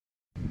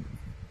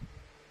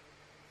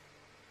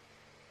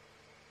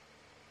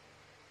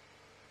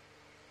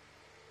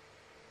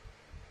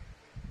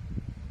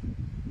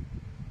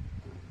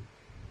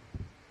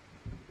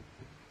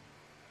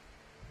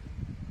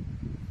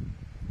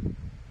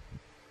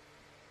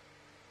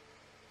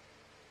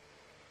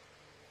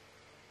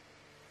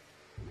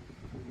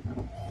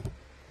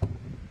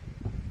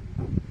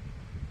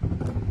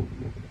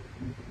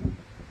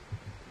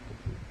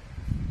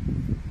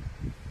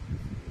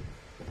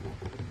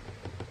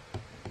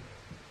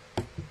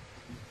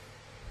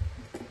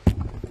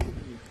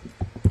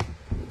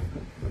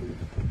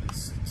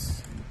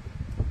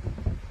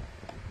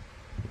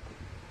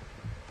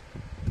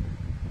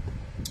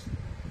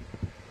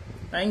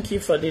Thank you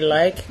for the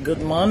like.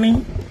 Good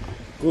morning,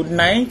 good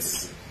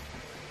night,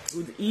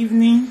 good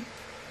evening,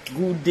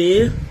 good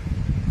day.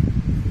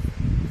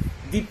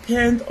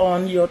 Depend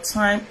on your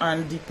time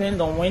and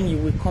depend on when you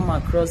will come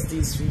across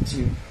this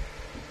video.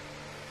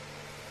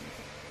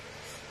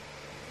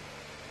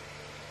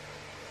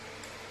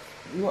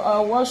 You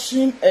are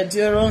watching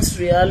Endurance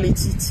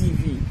Reality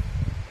TV.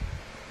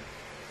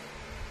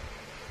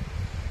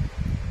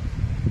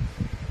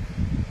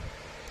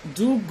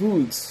 Do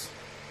good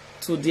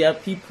to their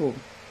people.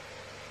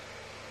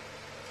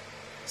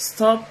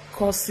 Stop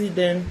causing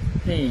them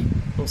pain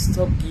or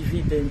stop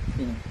giving them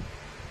pain.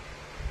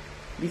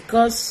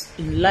 Because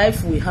in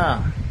life we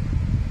have,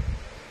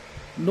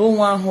 no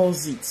one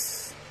holds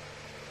it.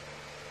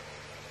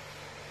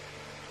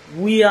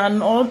 We are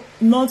not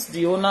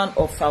the owner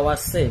of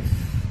ourselves.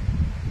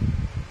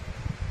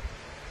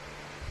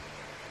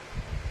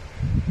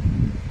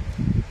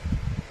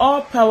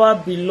 All power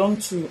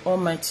belongs to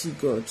Almighty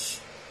God.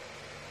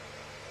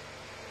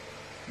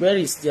 Where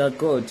is their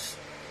God?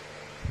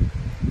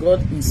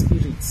 God in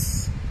spirit.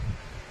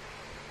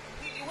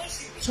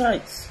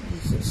 Child,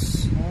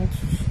 Jesus.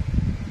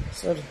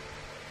 Sorry.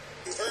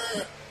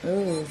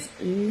 Oh,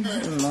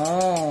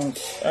 no.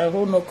 I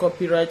hold no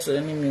copyright to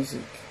any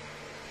music.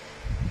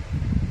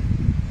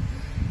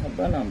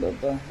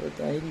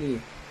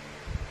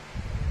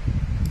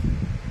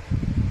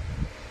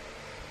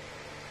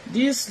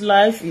 This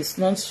life is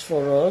not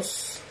for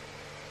us.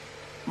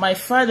 My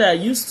father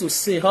used to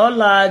say,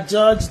 "Hola,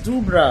 George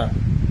Dubra.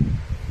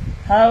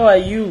 How are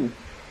you?"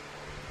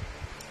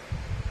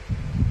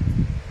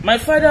 My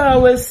father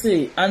always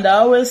say, and I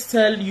always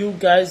tell you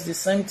guys the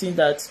same thing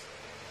that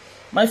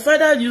my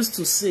father used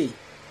to say.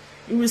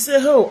 He will say,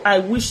 "Oh, I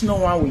wish no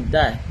one will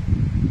die."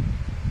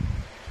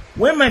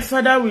 When my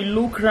father will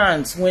look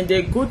round, when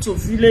they go to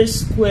village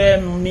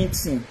square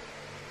meeting,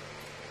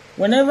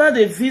 whenever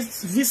they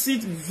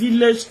visit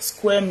village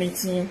square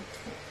meeting,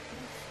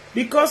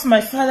 because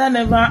my father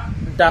never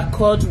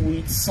d'accord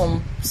with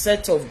some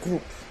set of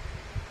group,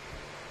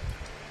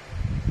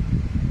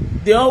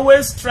 they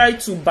always try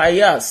to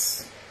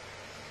bias.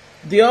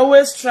 They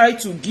always try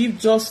to give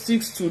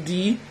justice to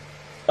the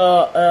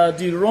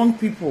wrong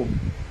people.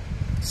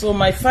 So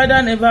my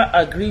father never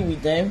agree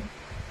with them.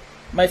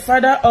 My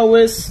father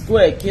always go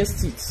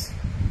against it.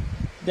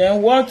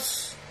 Then what?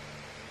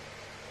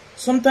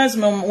 Sometimes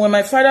when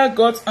my father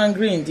got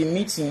angry in the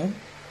meeting,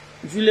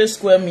 village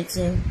square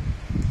meeting,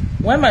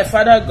 when my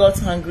father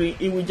got angry,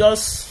 he will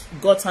just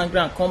got angry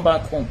and come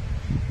back home.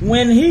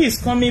 When he is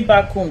coming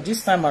back home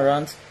this time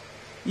around,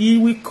 he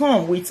will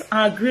come with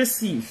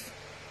aggressive,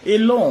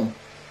 alone.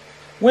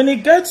 When he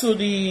gets to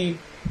the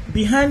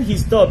behind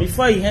his door,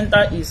 before he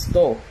enter his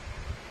door,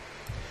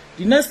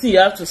 the next thing you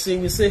have to say,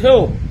 we say,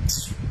 "Oh,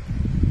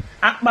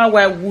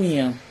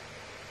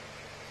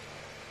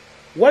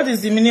 what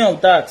is the meaning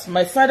of that?"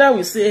 My father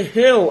will say,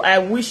 "Hey, I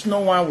wish no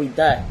one will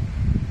die."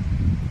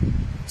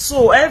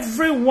 So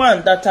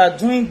everyone that are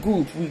doing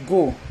good will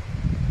go,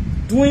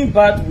 doing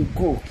bad will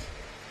go.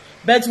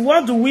 But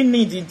what do we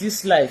need in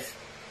this life?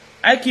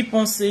 I keep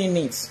on saying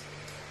it.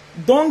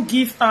 Don't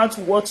give out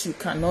what you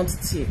cannot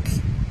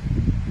take.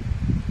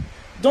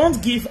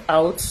 Don't give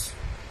out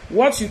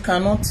what you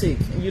cannot take.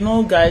 You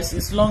know, guys,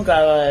 it's long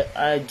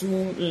I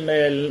do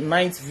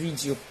night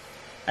video.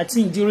 I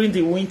think during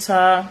the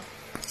winter,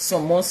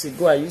 some months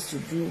ago, I used to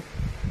do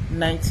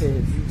night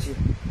video.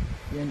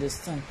 You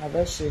understand? Have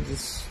I shared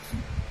this?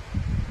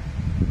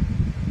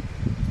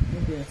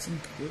 Maybe I think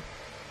good.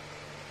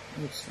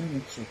 Wait, let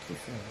me check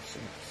if I have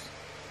shared this.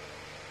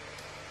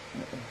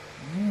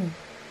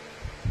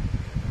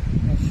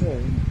 I'm sure.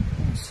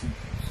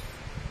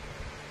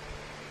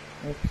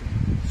 Okay,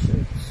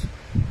 share this.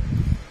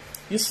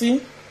 You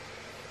see,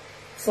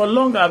 for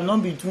long I've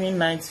not been doing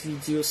night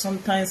videos.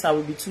 Sometimes I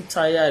will be too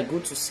tired, I go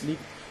to sleep.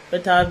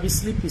 But I'll be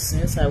sleepy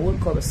since I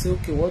wake up and say,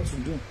 okay, what to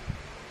do?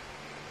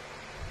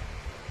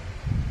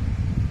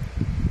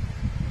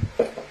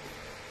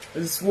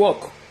 It's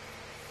work.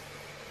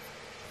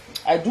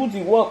 I do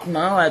the work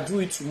now, I do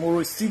it tomorrow,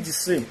 it's still the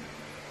same.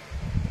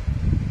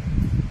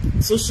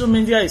 Social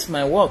media is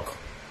my work.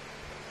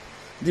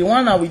 The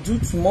one I will do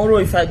tomorrow,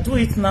 if I do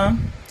it now,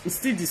 it's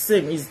still the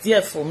same, it's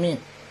there for me.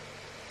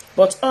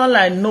 But all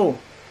I know,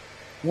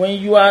 when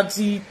you are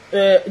the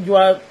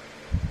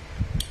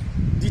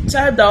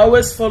type that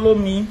always follow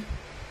me,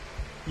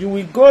 you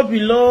will go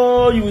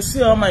below, you will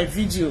see all my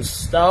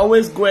videos that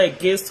always go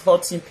against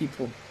hurting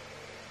people.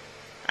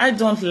 I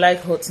don't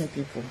like hurting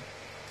people.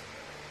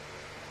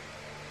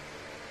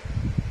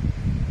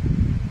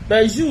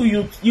 But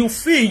you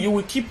feel you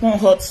will keep on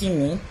hurting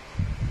me,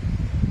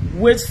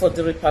 wait for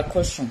the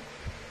repercussion.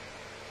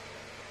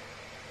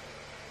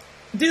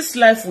 This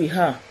life we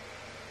have,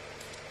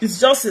 it's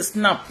just a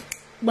snap.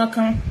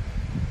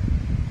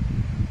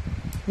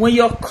 When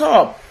your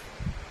cup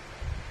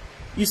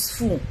is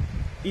full,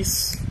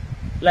 it's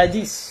like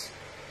this.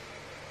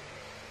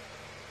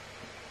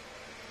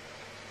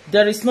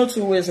 There is no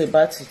two ways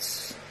about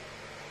it.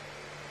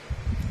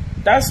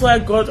 That's why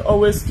God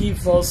always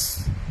gives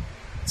us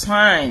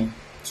time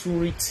to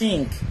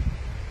rethink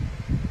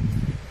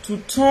to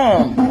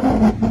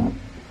turn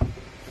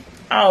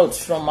out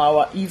from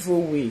our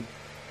evil way.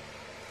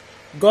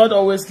 God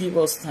always gives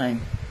us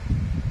time.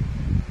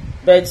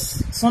 But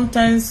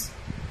sometimes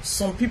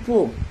some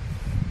people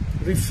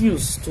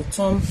refuse to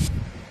turn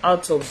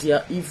out of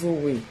their evil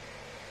way.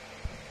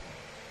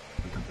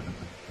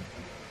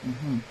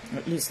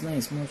 At least now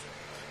it's much.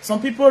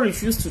 Some people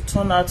refuse to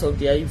turn out of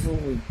their evil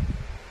way.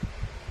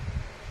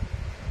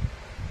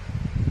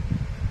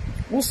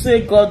 Who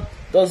say God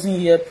doesn't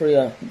hear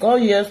prayer?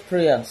 God hears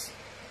prayers.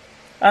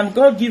 And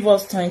God gives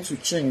us time to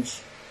change.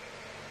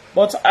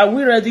 But are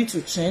we ready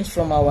to change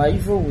from our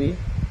evil way?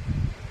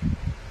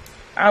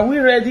 Are we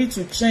ready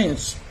to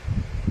change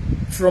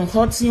from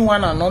hurting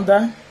one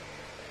another?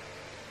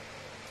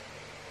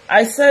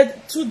 I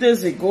said 2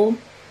 days ago,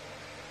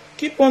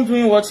 keep on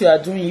doing what you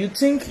are doing. You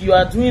think you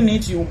are doing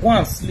it, you go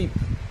and sleep.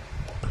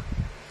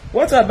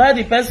 What about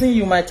the person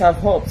you might have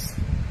hurt?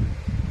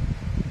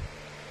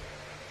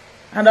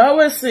 And I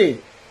always say,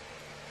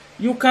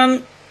 you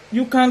can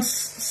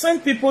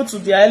send people to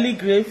their early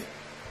grave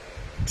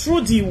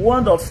through the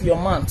word of your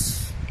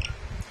mouth.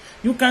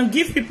 You can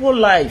give people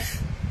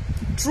life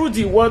through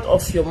the word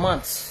of your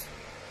mouth.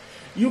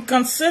 You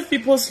can save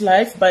people's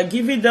life by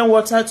giving them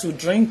water to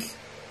drink.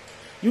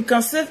 You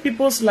can save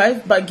people's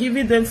life by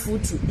giving them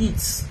food to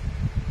eat.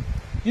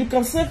 You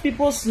can save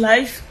people's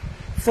life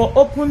for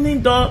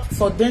opening door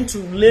for them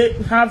to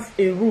have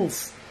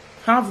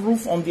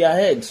roof on their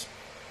head.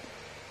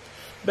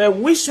 But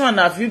which one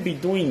have you been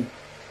doing?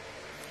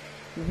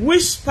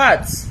 Which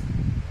part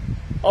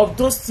of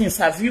those things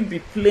have you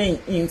been playing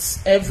in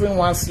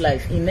everyone's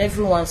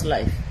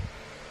life?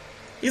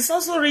 It's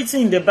also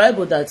written in the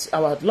Bible that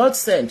our Lord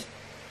said,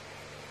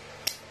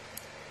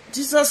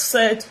 Jesus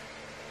said,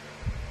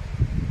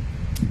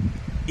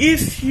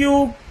 if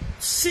you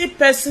see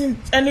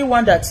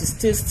anyone that is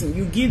tasting,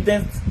 you give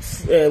them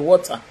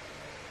water.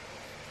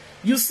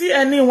 You see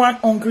anyone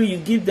hungry, you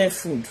give them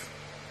food.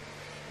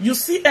 You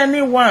see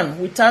anyone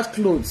without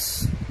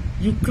clothes,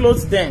 you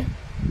clothe them.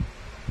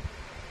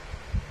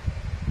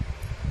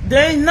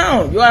 Then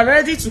now you are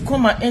ready to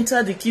come and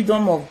enter the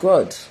kingdom of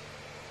God.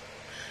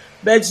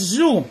 But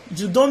you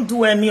don't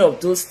do any of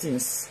those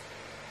things.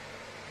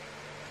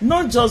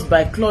 Not just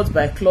by cloth.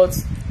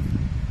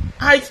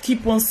 I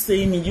keep on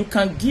saying it, you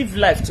can give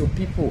life to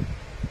people.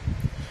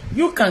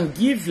 You can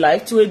give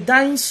life to a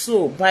dying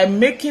soul by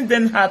making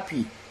them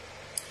happy,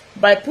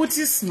 by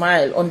putting a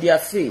smile on their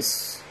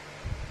face,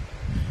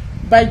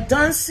 by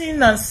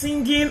dancing and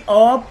singing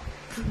or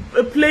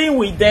playing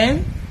with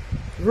them,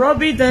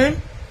 rubbing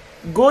them,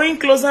 going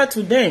closer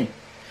to them.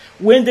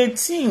 When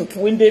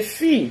they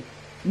feel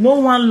no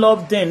one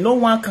loves them, no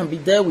one can be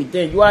there with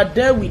them, you are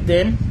there with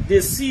them,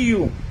 they see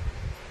you,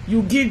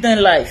 you give them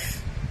life.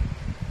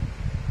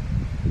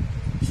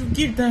 You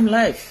give them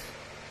life.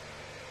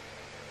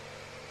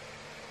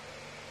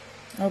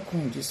 How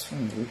come this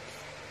phone work?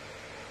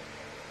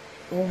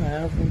 Oh, I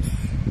haven't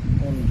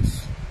on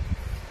it.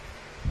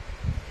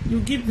 You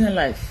give them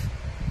life.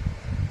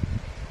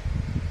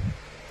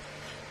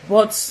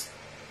 But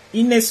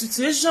in a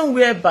situation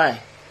whereby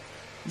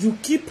you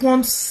keep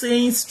on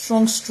saying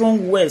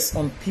strong words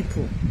on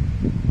people,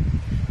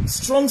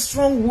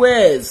 strong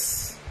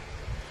words,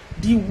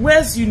 the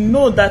words you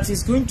know that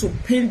is going to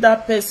pain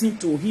that person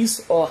to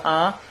his or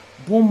her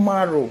bone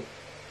marrow,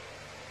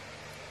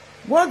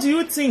 what do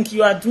you think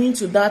you are doing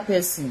to that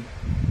person?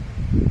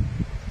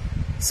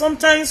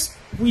 Sometimes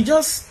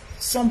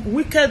some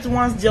wicked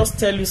ones just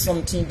tell you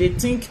something. They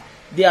think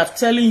they are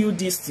telling you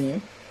this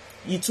thing.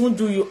 It won't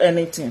do you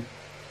anything.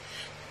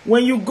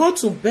 When you go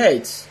to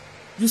bed,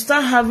 you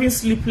start having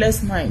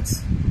sleepless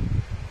nights.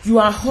 You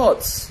are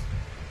hot.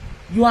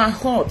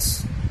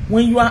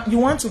 When you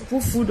want to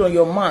put food on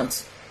your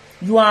mouth,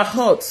 you are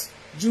hot.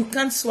 You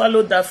can't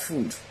swallow that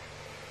food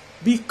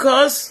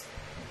because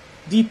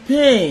the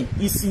pain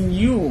is in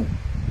you,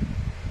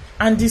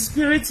 and the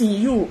spirit in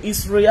you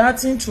is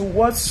reacting to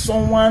what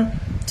someone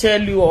tell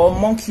you or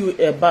mock you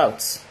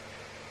about.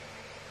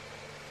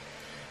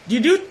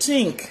 Did you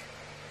think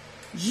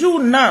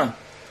you now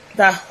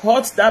that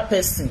hurt that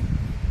person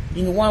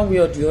in one way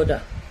or the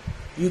other,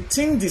 you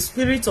think the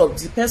spirit of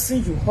the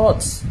person you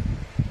hurt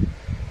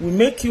will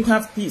make you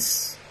have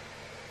peace,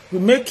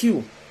 will make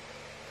you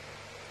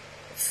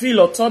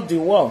feel atop the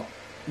wall?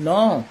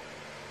 No.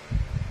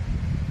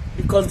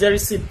 Because there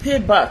is a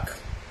payback.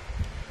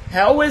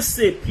 I always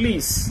say,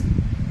 please,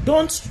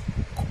 don't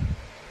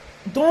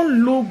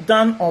look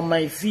down on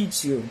my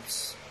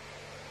videos.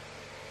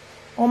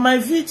 On my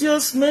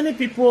videos, many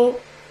people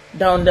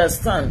that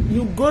understand,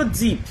 you go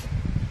deep.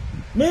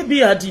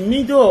 Maybe at the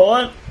middle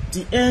or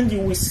the end,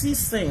 you will see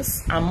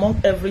sense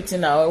among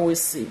everything I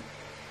always say.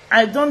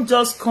 I don't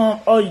just come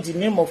all in the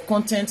name of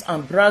content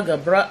and brag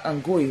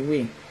and go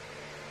away.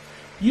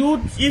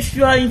 If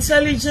you are an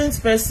intelligent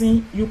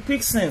person, you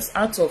pick sense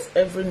out of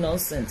every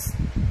nonsense.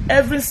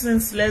 Every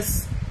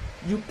senseless,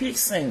 you pick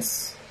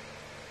sense.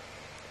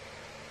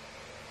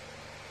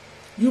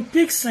 You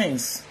pick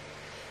sense.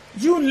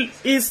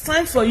 It's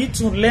time for you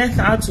to learn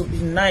how to be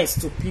nice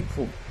to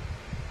people.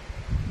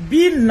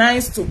 Be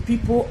nice to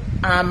people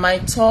and my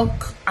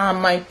talk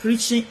and my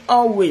preaching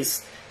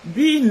always.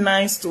 Be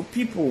nice to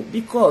people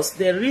because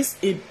there is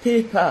a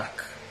payback.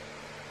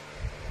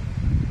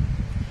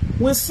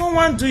 When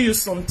someone do you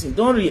something,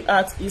 don't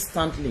react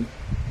instantly.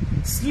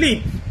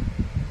 Sleep.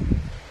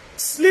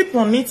 Sleep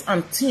on it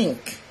and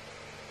think.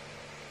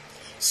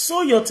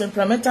 So your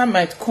temperamental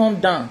might calm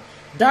down.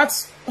 That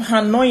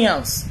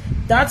annoyance,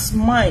 that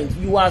mind,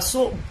 you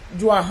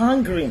are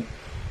hungry.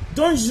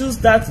 Don't use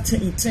that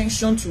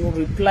intention to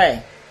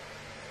reply.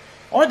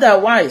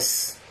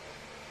 Otherwise,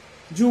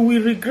 you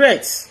will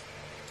regret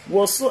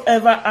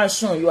whatsoever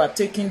action you are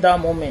taking that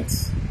moment.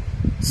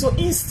 So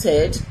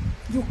instead,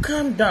 you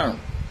calm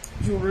down,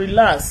 you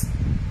relax,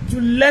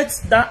 you let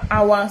that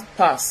hour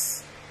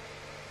pass.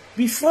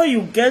 Before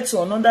you get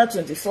to another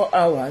 24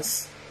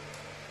 hours,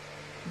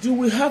 you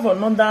will have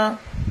another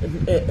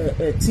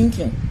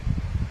thinking.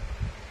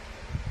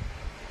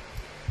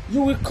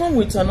 You will come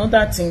with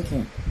another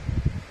thinking.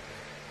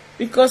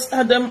 Because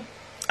at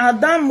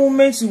that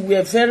moment you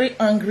were very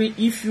angry.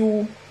 If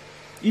you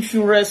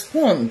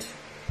respond,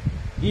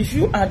 if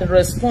you had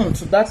respond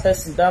to that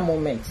person that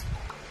moment,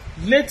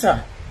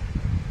 later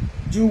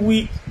you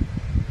will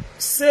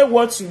say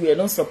what you were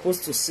not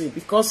supposed to say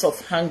because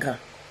of anger.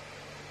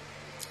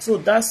 So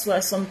that's why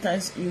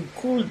sometimes you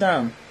cool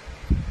down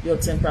your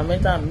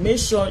temperament and make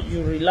sure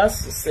you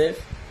relax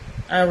yourself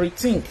and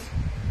rethink.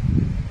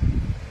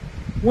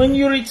 When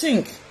you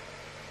rethink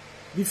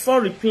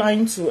before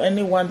replying to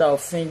anyone that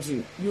offends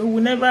you, you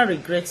will never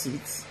regret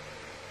it.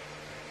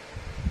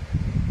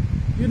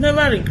 You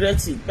never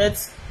regret it. But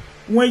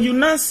when you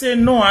now say,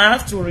 no, I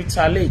have to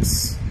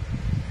retaliate,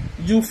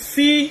 you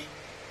feel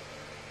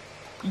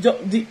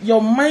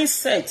your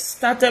mindset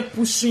started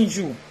pushing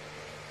you.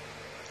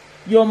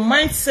 Your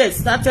mindset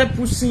started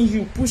pushing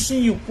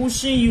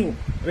you.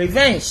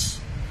 Revenge.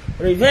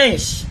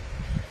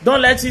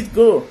 Don't let it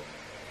go.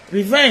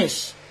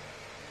 Revenge.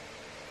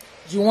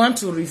 You want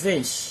to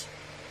revenge.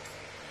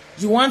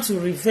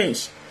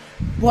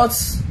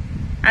 But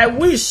I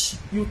wish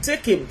you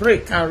take a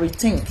break and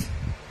rethink.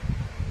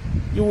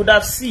 You would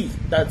have seen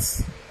that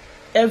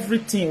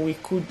everything will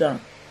cool down.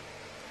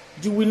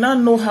 You will not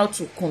know how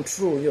to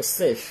control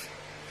yourself.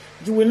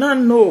 You will not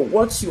know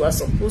what you are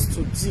supposed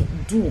to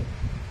do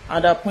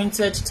at the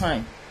appointed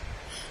time.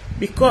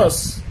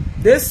 Because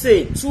they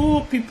say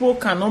 2 people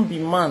cannot be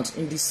mad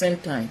in the same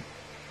time.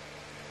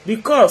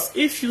 Because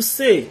if you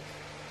say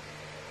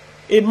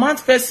a mad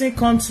person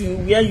comes to you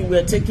where you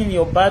were taking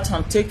your bath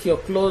and take your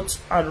clothes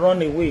and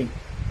run away,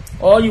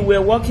 or you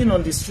were walking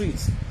on the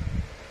street,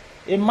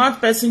 a mad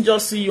person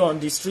just see you on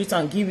the street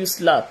and give you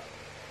slap,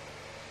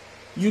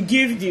 you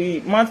give the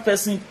mad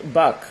person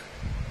back.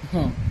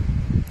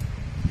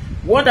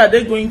 What are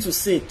they going to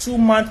say? 2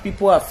 mad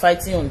people are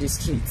fighting on the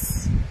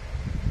streets.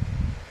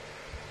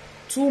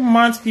 2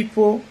 mad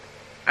people.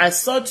 I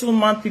saw 2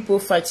 mad people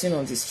fighting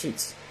on the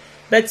streets.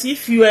 But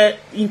if you are an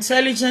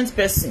intelligent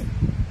person,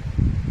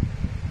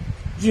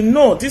 you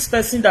know this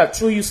person that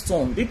throw you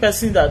stone, the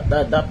person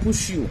that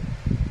push you,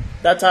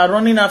 that are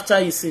running after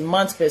you is a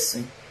mad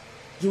person.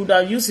 You would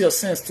have used your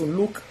sense to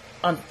look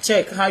and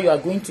check how you are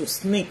going to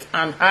sneak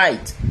and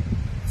hide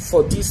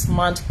for this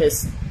mad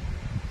person,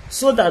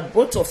 so that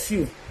both of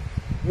you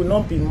will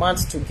not be mad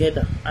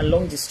together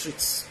along the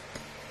streets.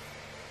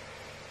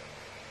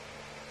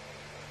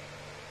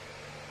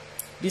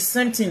 The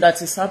same thing that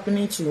is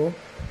happening to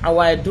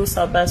our Edo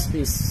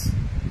cyberspace.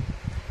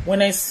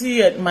 When I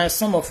see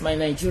some of my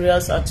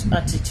Nigerians'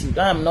 attitude,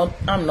 I'm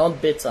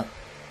not better.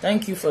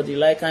 Thank you for the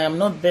like. I am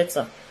not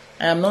better.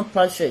 I am not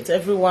perfect.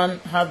 Everyone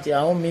have their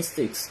own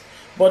mistakes.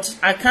 But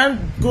I can't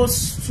go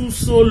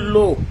so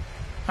low,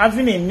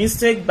 having a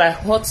mistake by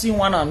hurting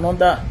one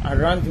another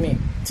around me,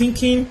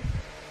 thinking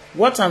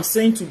what I'm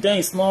saying to them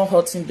is not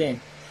hurting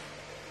them.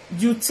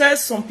 You tell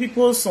some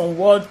people some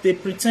words, they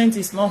pretend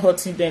it's not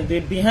hurting them. They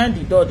behind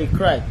the door, they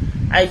cry.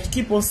 I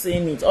keep on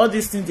saying it. All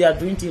these things they are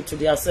doing to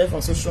themselves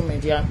on social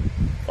media.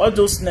 All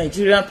those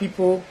Nigerian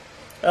people,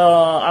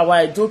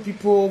 our Edo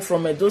people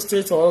from Edo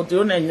State or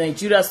the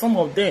Nigeria, some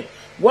of them,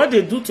 what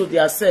they do to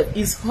themselves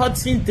is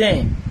hurting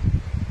them.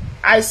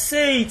 I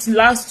say it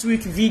last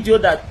week video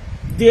that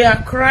they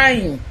are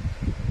crying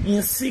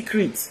in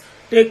secret.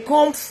 They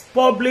come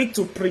public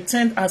to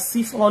pretend as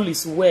if all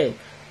is well.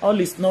 All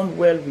is not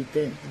well with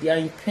them. They are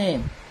in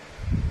pain.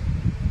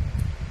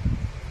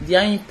 They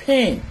are in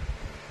pain.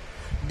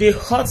 They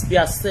hurt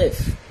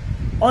themselves,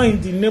 all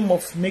in the name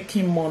of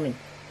making money.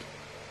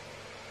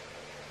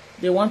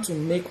 They want to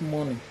make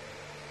money.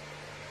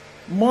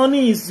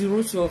 Money is the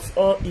root of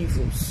all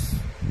evils.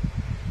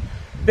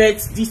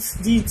 But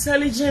the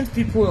intelligent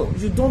people,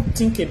 you don't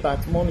think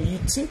about money. You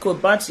think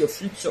about your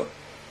future,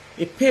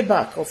 a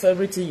payback of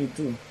everything you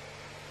do.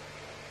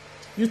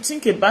 You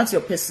think about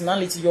your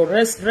personality, your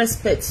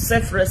respect,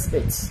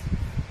 self-respect.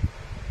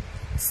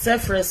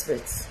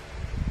 Self-respect.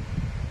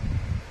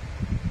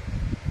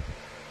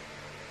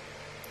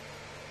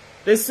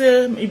 They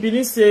say,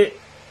 Ibini say,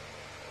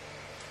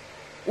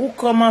 who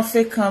come and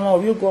fake come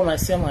or you go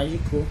myself and you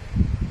go.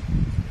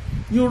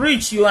 You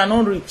rich, you are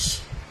not rich.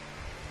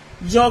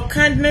 Your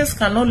kindness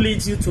cannot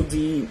lead you to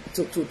the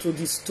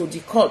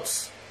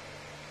court.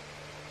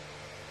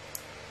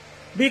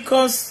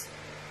 Because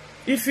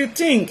if you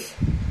think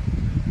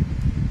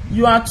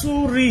you are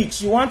too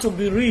rich, you want to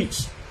be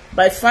rich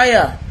by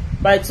fire,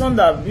 by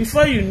thunder,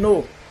 before you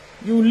know,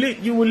 you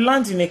will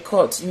land in a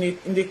court,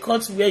 in the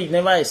court where you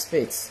never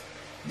expect.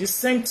 The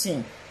same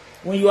thing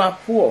when you are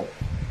poor.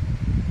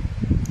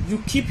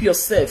 You keep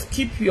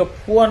your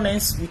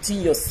poorness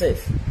within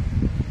yourself.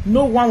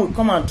 No one will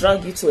come and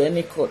drag you to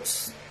any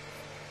court.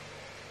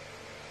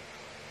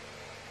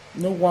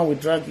 No one will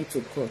drag you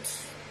to court.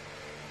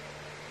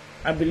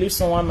 I believe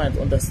someone might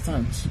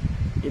understand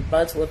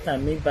about what I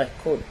mean by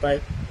court. By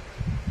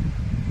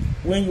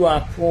when you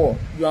are poor,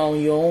 you are on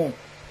your own.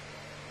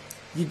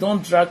 You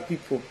don't drag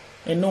people,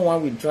 and no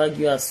one will drag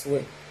you as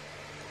well.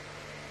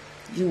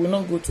 You will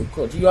not go to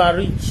court. You are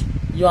rich.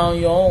 You are on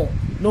your own.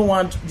 No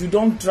one. You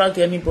don't drag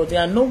anybody,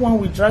 and no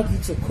one will drag you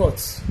to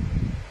court.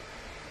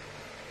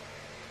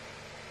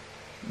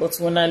 But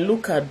when I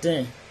look at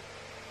them,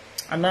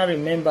 and I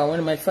remember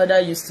when my father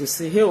used to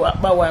say, "Hey,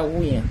 Akbawa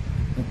Wuya."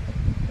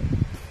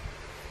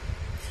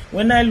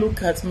 When I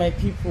look at my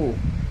people,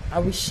 I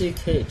will shake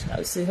head. I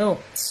will say, "Oh,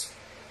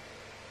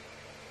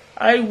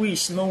 I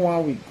wish no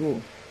one will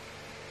go.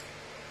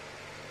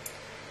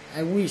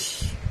 I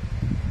wish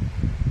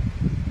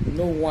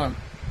no one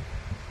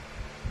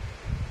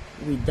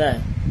will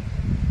die."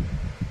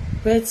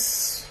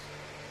 But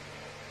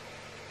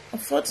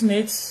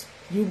unfortunately,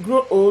 you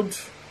grow old.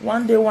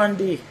 One day,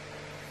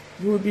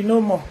 you will be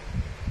no more.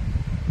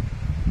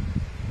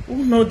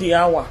 Who know the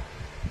hour?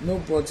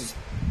 Nobody.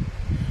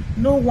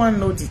 No one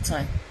know the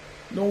time.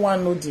 No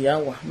one know the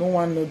hour. No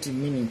one know the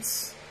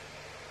minutes.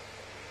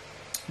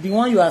 The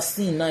one you are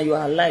seeing now, you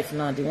are alive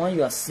now. The one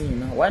you are seeing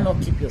now. Why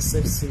not keep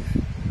yourself safe?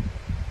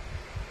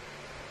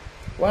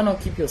 Why not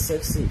keep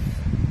yourself safe?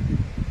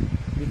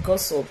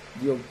 Because of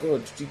your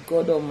God, the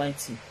God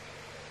Almighty,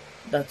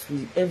 that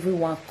will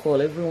everyone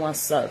call, everyone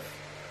serve.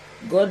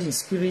 God in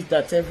spirit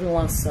that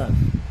everyone serve.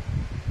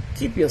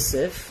 Keep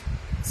yourself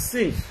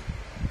safe.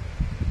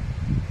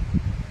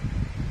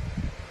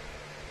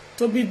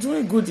 To be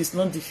doing good is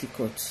not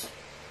difficult.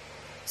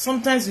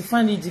 Sometimes you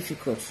find it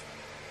difficult.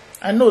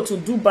 I know to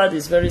do bad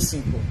is very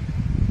simple.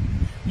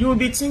 You will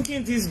be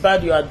thinking this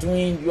bad you are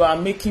doing, you are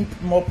making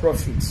more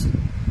profit.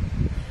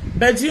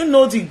 But you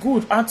know the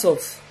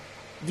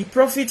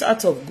profit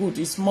out of good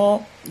is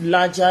more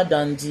larger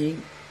than the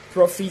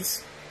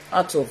profit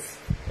out of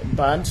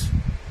bad.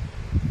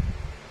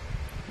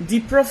 The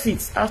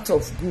profit out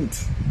of good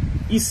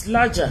is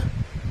larger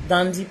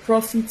than the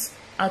profit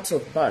out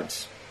of bad.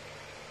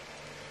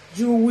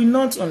 You will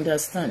not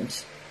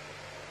understand.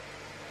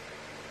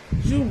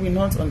 You will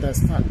not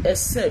understand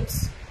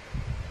except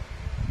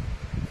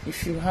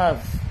if you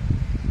have,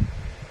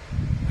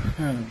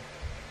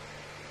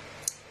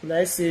 would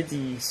I say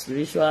the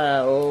spiritual,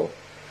 or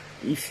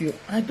if you,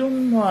 I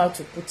don't know how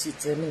to put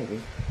it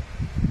anyway.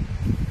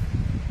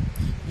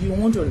 You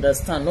won't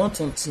understand not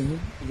until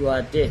you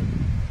are there.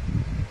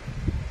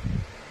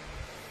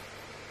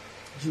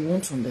 You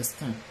won't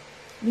understand.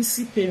 Me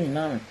see pain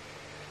now.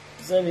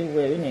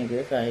 Everywhere in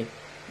America,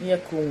 near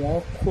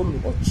Kumo,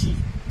 Kolu, or Chi,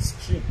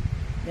 stream.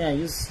 May I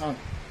use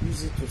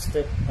it to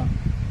step down.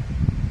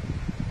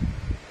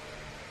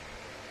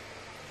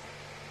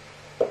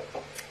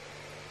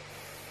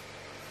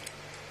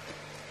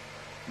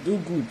 Do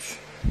good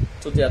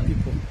to their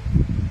people.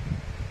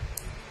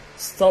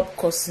 Stop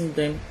causing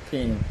them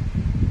pain,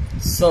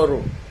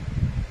 sorrow,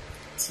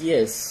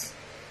 tears.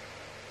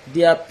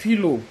 Their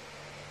pillow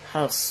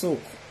have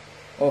soak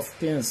of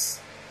pains,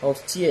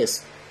 of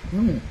tears.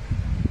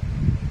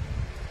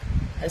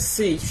 I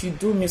say, if you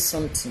do me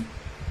something,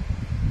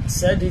 I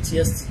said it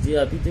yesterday,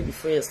 or the day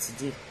before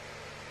yesterday.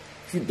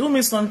 If you do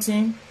me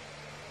something,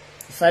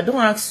 if I don't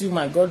ask you,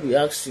 my God will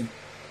ask you.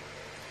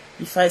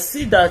 If I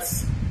see that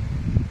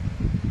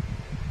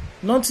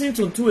nothing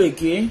to do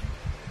again,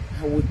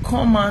 I will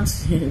come out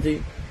in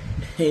the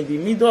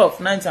middle of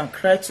night and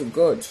cry to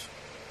God.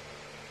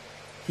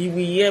 He will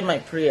hear my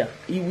prayer.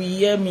 He will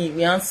hear me. He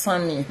will answer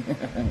me.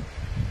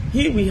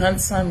 He will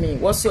answer me.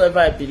 Whatsoever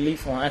I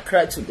believe on, I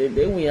cry to them.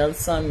 They will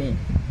answer me.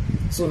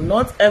 So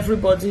not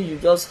everybody you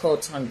just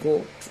hurt and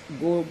go.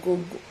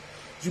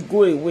 You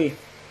go away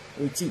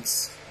with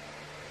it.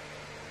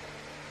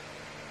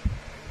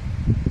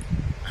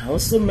 I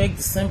also make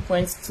the same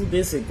point 2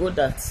 days ago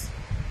that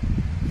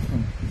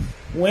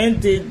when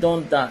day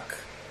done dark,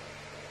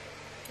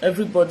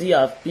 everybody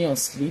have been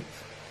asleep.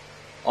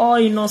 All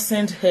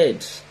innocent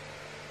head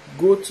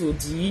go to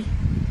the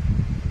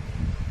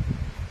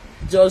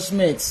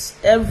judgment.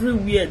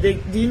 Everywhere,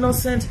 the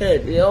innocent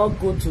head, they all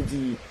go to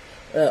the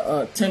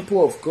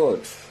temple of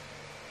God.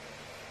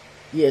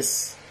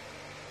 Yes.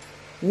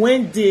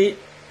 When day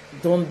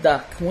done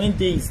dark, when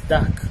day is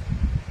dark,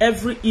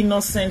 every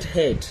innocent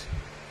head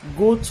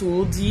go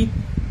to the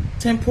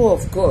temple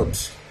of God.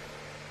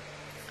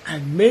 I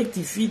made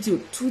the video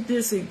 2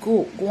 days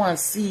ago. Go and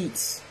see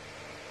it.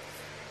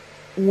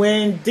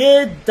 When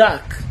day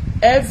dark,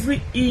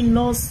 every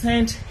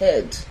innocent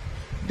head,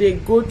 they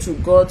go to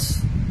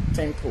God's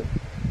temple.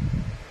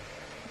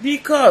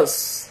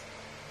 Because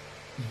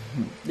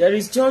there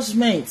is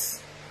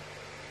judgment.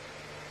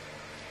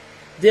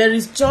 There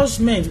is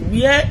judgment.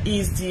 Where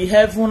is the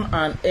heaven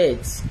and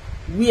earth?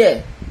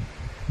 Where?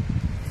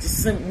 The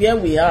same where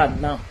we are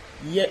now.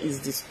 Here is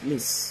this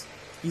place.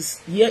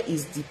 Here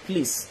is the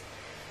place.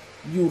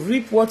 You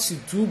reap what you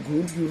do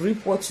good, you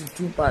reap what you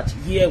do bad.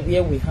 Here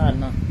where we are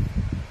now.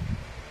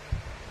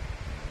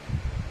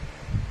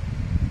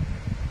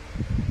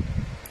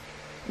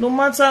 No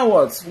matter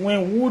what,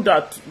 when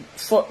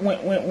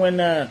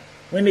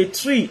when a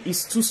tree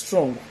is too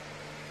strong,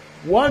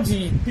 what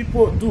do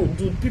people do?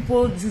 Do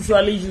people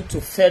usually use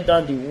to fell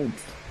down the wood?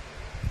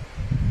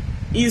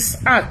 Is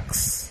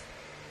axe.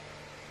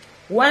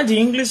 Why the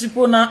English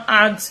people now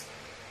add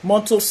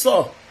mortar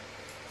saw?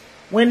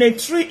 When a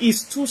tree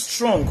is too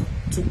strong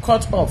to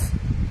cut off,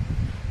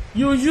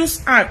 you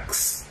use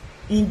axe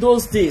in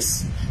those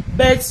days.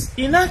 But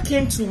it now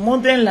came to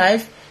modern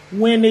life,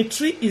 when a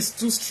tree is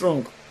too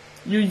strong,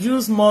 you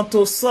use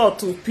mortar saw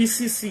to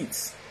pieces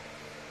it.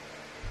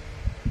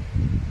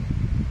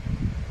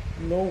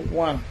 No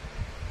one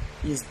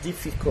is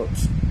difficult.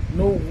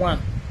 No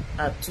one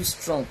are too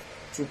strong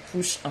to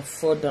push and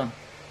fall down.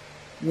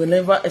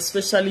 Whenever,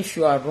 especially if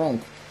you are wrong,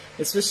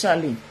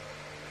 especially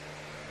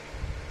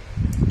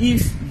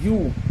if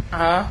you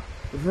are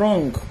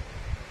wrong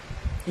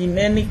in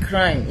any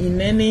crime, in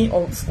any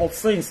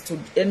offense to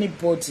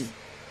anybody,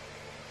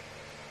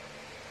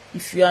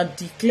 if you are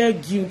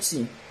declared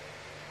guilty,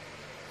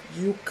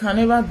 you can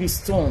never be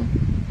stoned.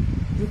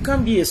 You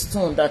can't be a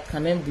stone that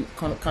cannot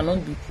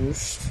be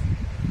pushed.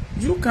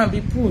 You can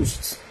be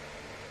pushed.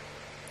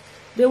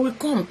 They will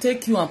come,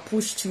 take you and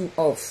push you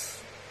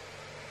off.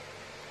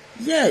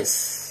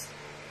 Yes.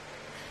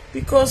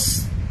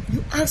 Because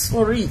you asked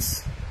for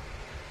it.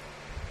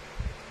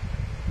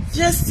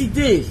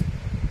 Yesterday,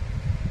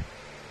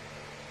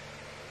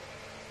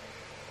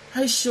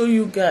 I show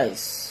you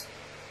guys.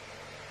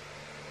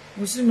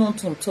 Was it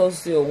not on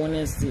Thursday or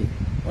Wednesday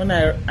when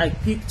I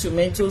picked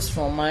tomatoes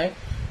from my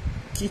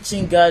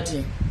kitchen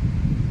garden?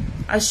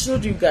 I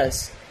showed you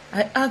guys.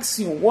 I asked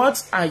you,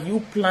 what are you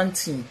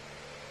planting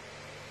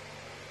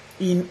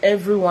in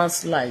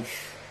everyone's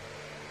life?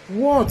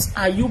 What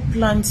are you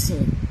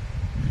planting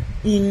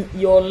in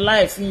your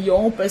life, in your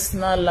own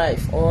personal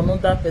life or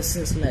another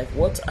person's life?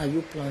 What are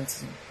you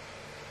planting?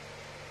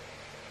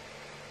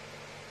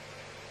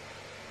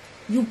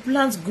 You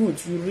plant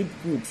good, you reap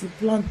good. You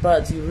plant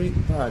bad, you reap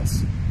bad.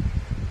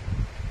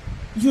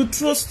 You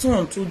throw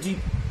stone to the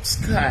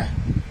sky.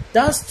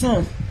 That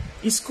stone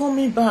is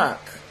coming back.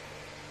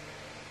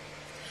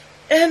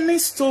 Any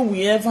stone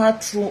we ever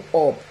throw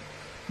up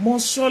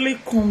must surely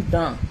come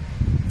down.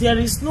 There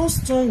is no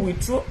stone we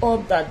throw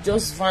up that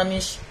just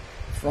vanish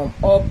from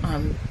up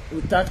and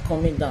without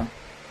coming down.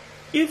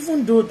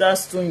 Even though that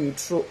stone you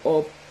throw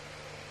up,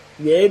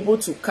 you are able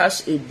to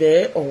catch a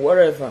bear or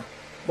whatever,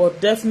 but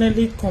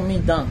definitely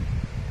coming down.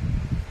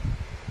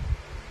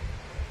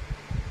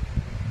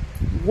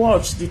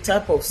 Watch the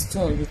type of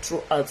stone you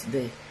throw out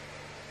there.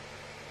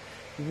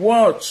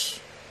 Watch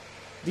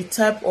the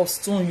type of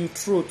stone you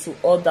throw to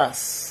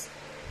others.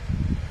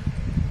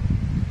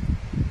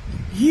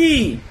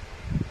 He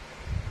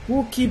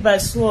who keep by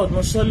sword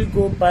must surely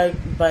go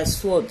by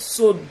sword.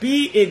 So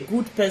be a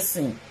good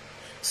person.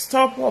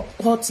 Stop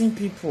hurting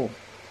people.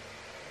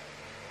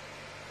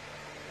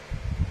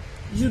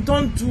 You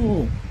don't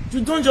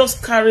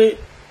just carry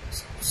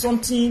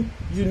something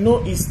you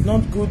know is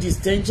not good, is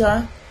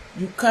danger.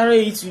 You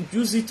carry it, you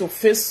use it to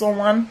face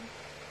someone.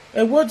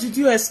 And what did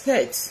you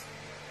expect?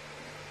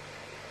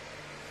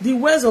 The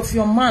words of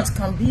your mouth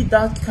can be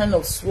that kind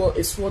of sword,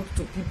 a sword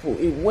to people.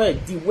 A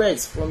word, the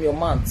words from your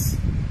mouth.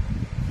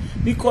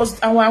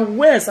 Because our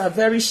words are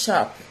very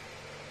sharp.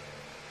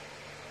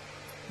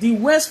 The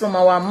words from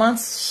our mouth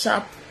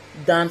sharp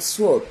than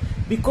sword.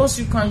 Because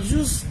you can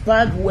use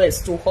bad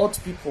words to hurt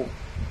people.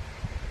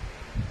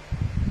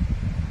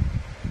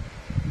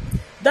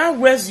 That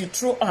words you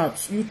throw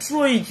out, you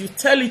throw it, you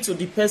tell it to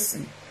the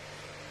person.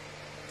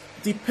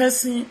 The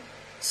person,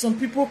 some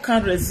people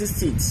can't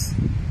resist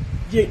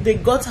it. They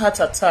got heart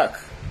attack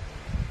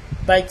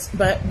by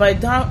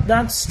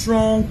that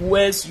strong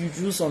words you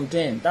use on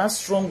them. That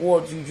strong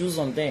word you use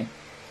on them.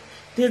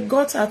 They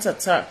got heart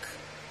attack.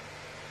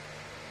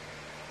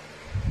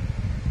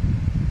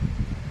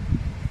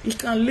 It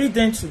can lead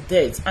them to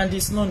death, and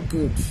it's not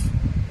good.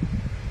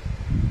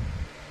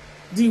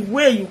 The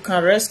way you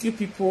can rescue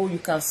people, you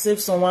can save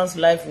someone's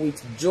life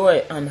with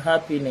joy and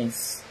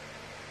happiness.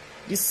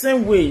 The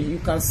same way you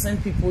can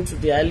send people to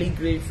the early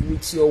grave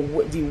with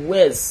the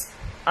words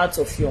out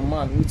of your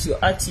mouth, with your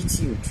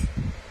attitude.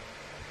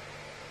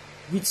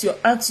 With your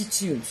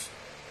attitude.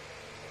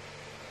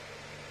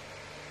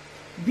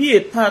 Be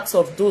a part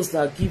of those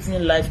that are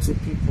giving life to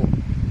people.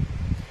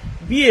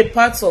 Be a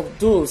part of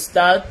those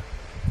that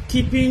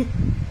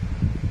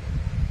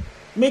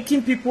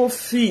making people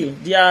feel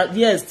they are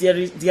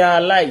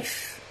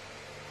alive.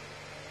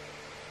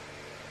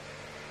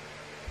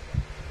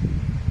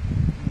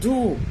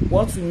 Do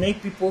what will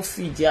make people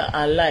feel they are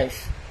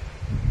alive.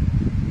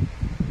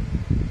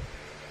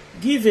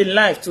 Give a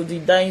life to the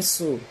dying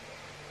soul.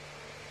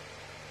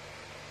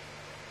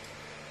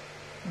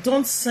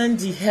 Don't send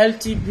the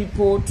healthy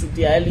people to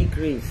the early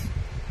grave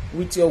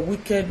with your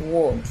wicked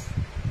word,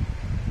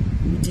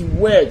 with the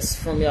words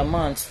from your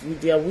mouth,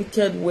 with their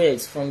wicked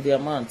words from their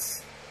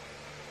mouths.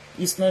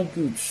 It's not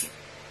good.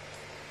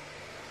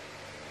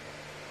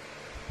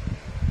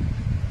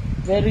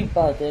 Very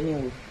bad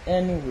anyway.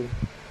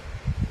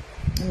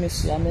 Let me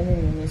see how many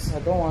minutes. I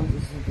don't want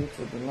this video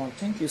to be long.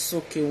 Thank you. It's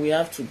okay. We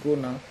have to go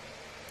now.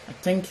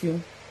 Thank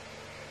you.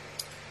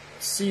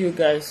 See you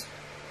guys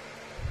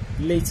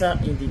later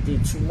in the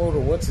day. Tomorrow.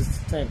 What is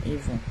the time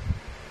even?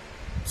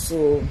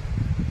 So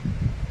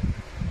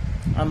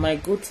I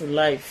might go to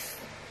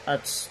live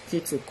at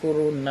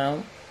Ketokoro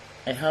now.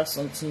 I have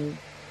something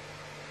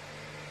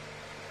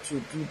to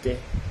do there.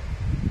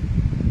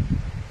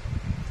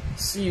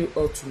 See you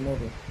all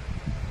tomorrow.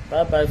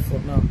 Bye bye for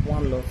now.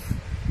 One love.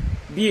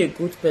 Be a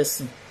good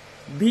person.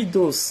 Be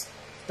those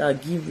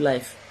that give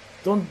life.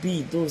 Don't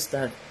be those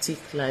that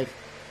take life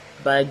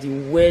by the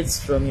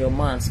words from your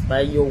mouth,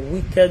 by your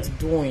wicked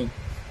doing.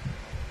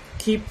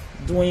 Keep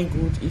doing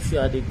good if you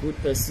are the good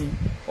person.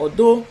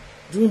 Although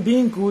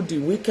being good, the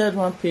wicked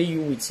one pay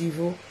you with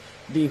evil.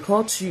 They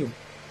hurt you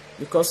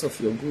because of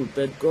your good.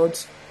 But God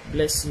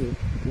bless you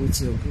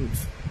with your good.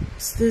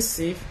 Stay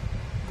safe.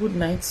 Good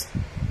night.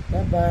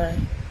 Bye bye.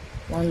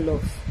 One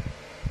love.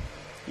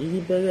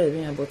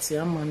 But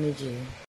I'm managing.